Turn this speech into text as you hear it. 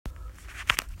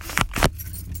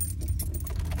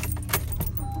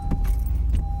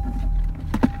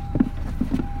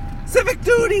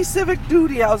Civic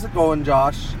duty. How's it going,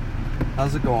 Josh?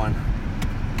 How's it going?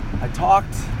 I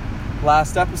talked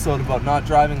last episode about not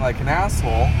driving like an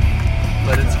asshole,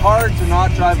 but it's hard to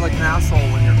not drive like an asshole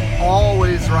when you're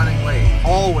always running late.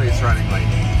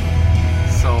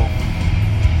 So,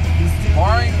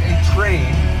 barring a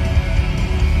train,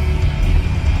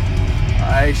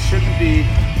 I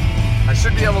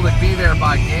should be able to be there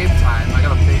by game time. I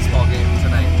got a baseball game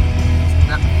tonight.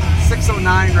 It's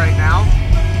 6:09 right now.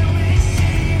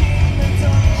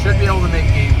 Should be able to make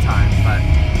game time, but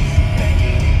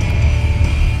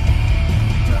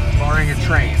barring a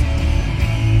train.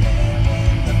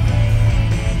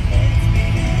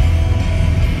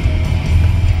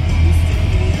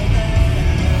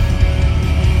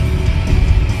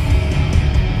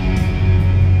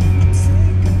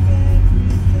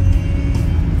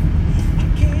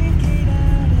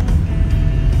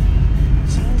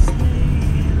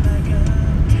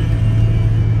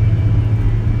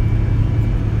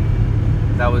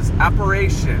 That was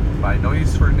Apparition by No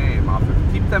Use for a Name off of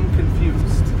Keep Them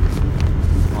Confused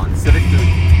on Civic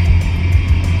Duty.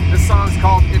 This song's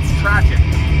called It's Tragic.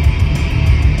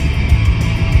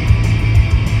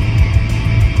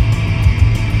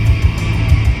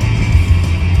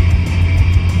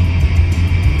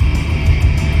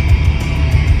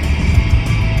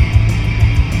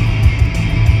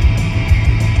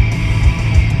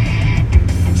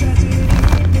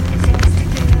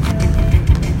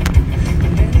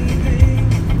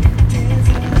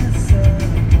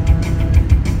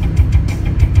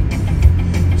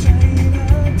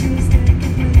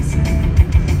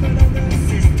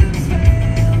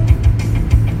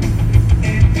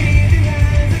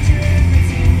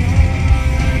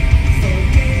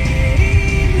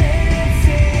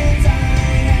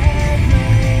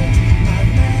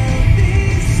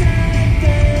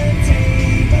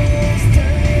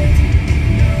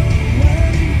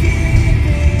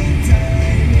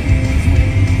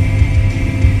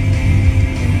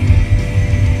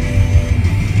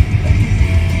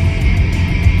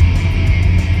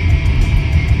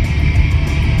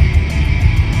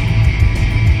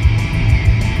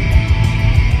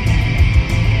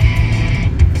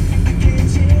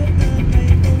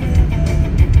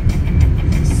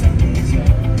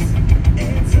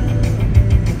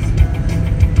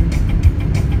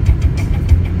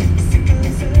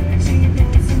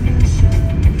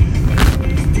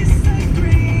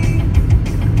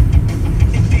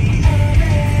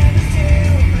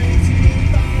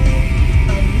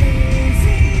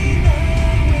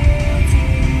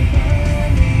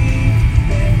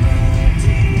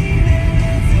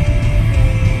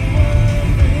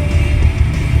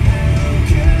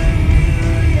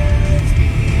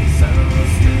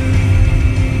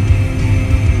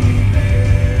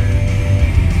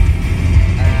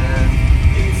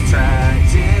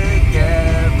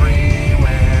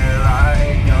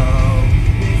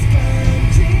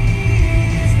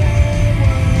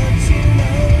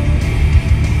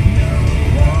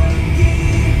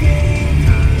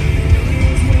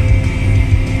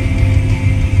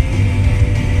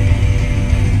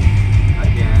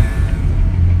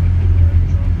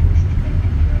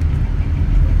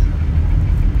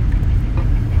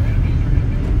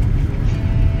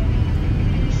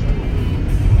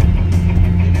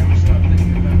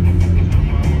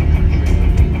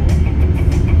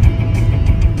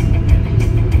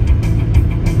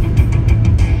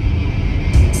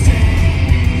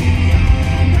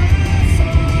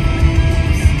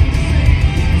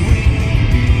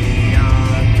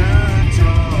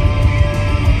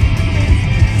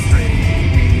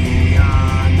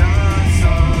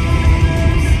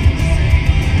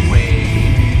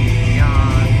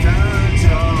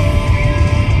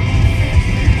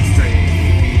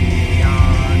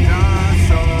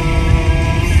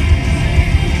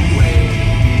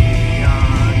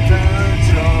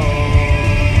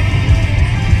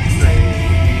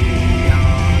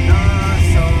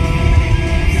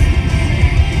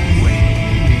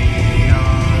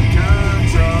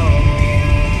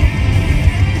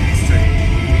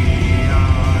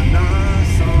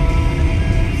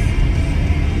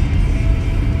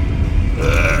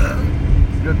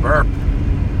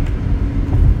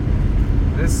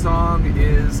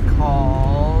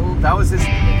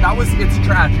 That was It's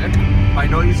Tragic by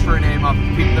No Use for a Name off of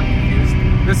Keep Them Confused.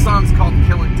 This song's called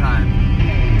Killing Time.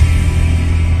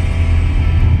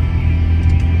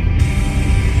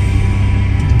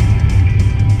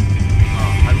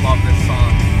 Oh, I love this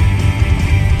song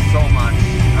so much.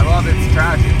 I love It's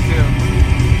Tragic too.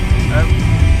 This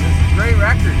is a great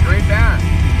record, great band.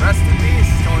 Rest in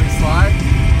peace, Tony Sly.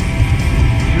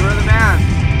 You were the man.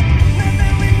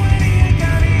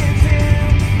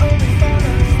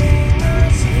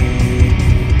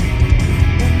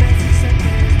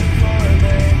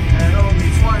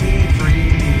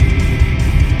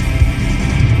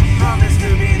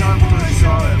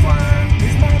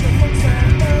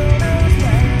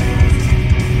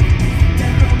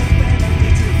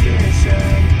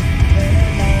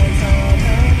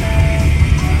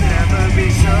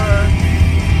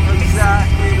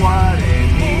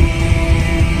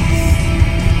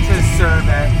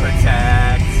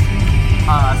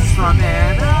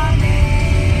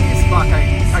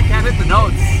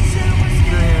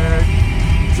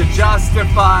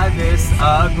 justify this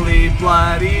ugly,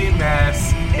 bloody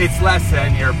mess. It's less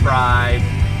than your pride.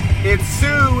 It's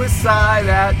suicide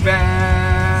at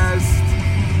best.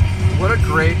 What a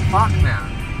great fuck,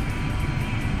 man.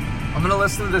 I'm gonna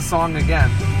listen to this song again.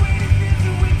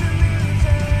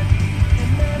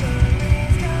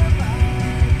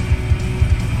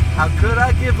 How could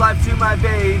I give life to my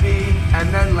baby and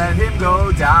then let him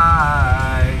go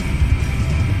die?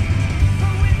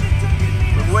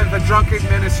 But with a drunk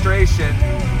administration,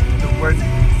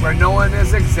 where no one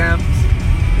is exempt,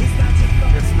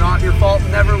 it's not your fault,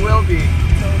 never will be.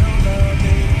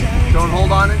 Don't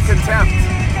hold on in contempt.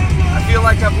 I feel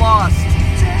like I've lost,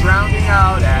 drowning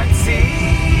out at sea.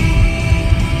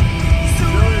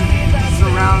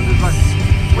 Surrounded by,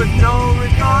 with no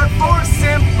regard for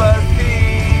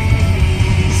sympathy.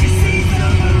 She sees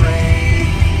on the rain,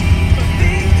 a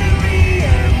victory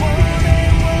and more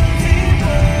than one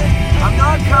deeper. I'm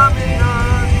not coming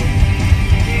on,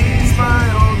 he's my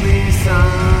only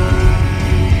son.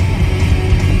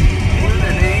 When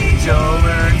an angel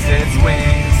earns its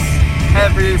wings,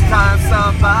 every time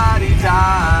somebody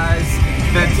dies,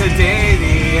 then today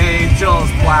the angels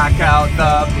black out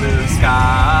the blue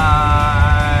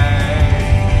sky.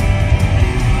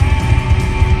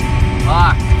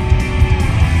 Fuck.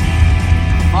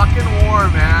 Fucking war,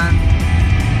 man.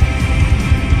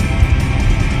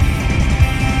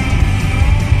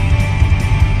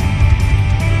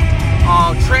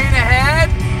 Oh, train ahead?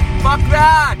 Fuck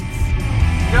that.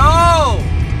 No.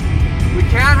 We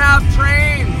can't have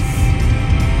trains.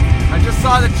 I just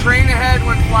saw the train ahead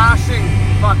when flashing.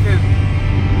 Fucking.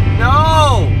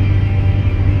 No.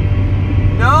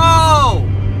 No.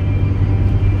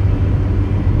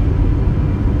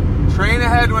 Train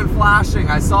ahead when flashing.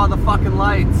 I saw the fucking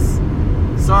lights.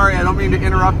 Sorry, I don't mean to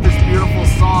interrupt this beautiful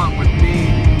song with me.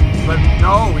 But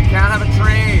no, we can't have a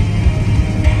train.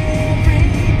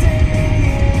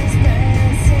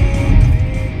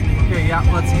 Okay, yeah,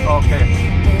 let's. Okay.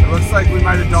 It looks like we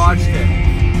might have dodged it.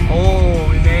 Oh,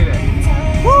 we made it.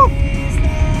 Woo!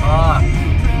 Oh,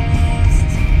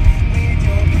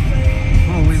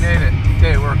 we made it.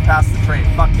 Okay, we're past the train.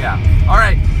 Fuck yeah.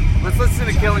 Alright, let's listen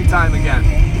to Killing Time again.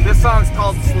 This song's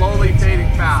called Slowly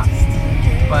Fading Fast.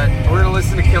 But we're gonna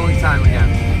listen to Killing Time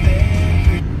again.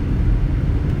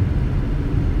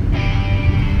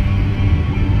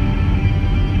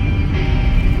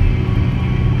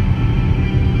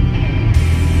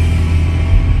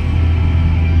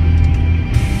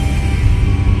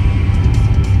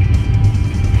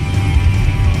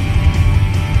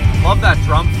 Love that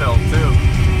drum fill too.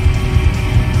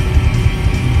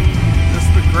 Just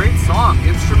a great song.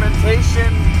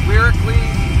 Instrumentation, lyrically,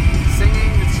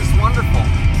 singing, it's just wonderful.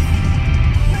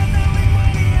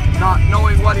 Not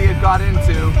knowing what he had got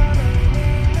into,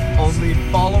 only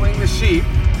following the sheep.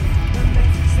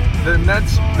 The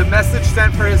message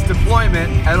sent for his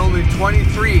deployment at only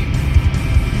 23.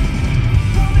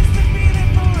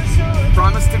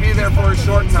 Promised to be there for a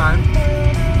short time.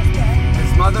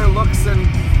 His mother looks and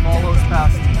follows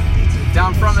past.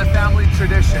 Down from the family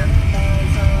tradition,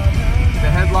 the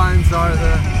headlines are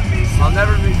I'll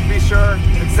never be sure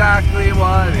exactly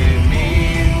what it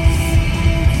means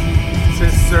to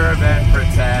serve and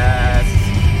protect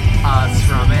us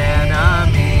from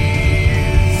enemies.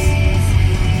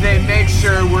 They make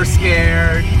sure we're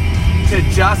scared to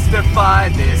justify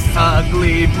this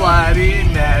ugly, bloody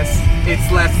mess.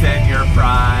 It's less than your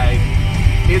pride.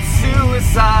 It's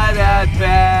suicide at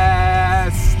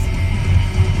best.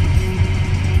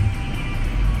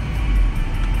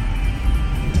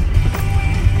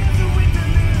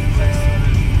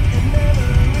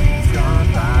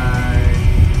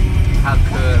 How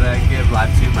could I give life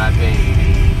to my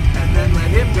baby and then let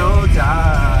him go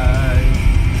die?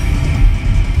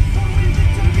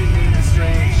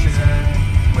 Administration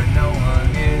where no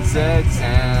one is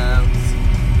exempt.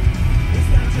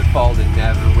 The fault it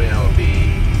never will be.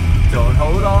 Don't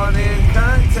hold on in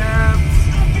contempt.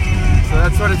 So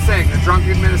that's what it's saying. A drunk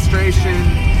administration.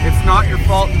 It's not your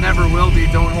fault and never will be.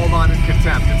 Don't hold on in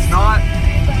contempt. It's not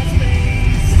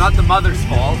the mother's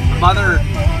fault. The mother.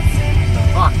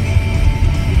 Fuck.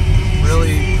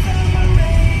 Really,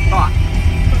 fuck.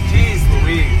 Jeez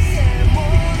Louise.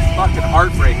 It's fucking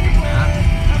heartbreaking, man.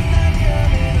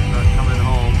 Not coming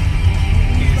home.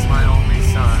 He's my only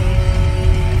son.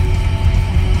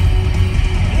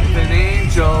 If an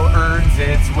angel earns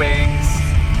its wings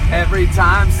every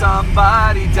time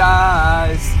somebody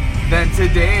dies, then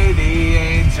today the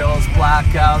angels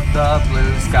black out the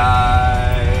blue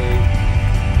sky.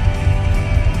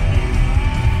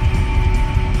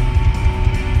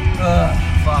 Ugh,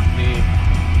 fuck me.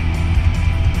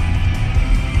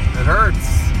 It hurts.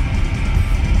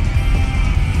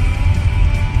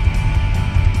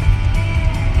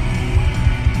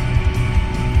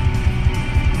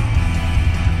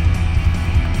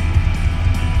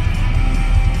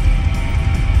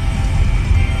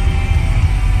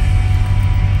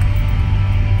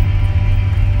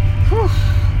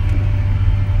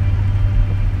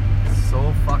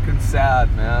 fucking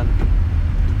sad, man.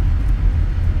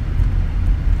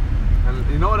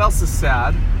 And you know what else is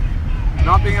sad?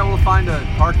 Not being able to find a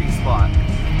parking spot.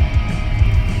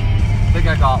 I think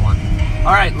I got one.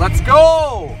 All right, let's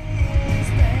go.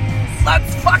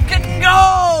 Let's fucking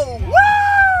go. Woo!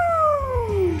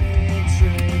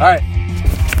 All right.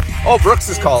 Oh, Brooks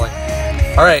is calling.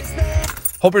 All right.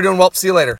 Hope you're doing well. See you later.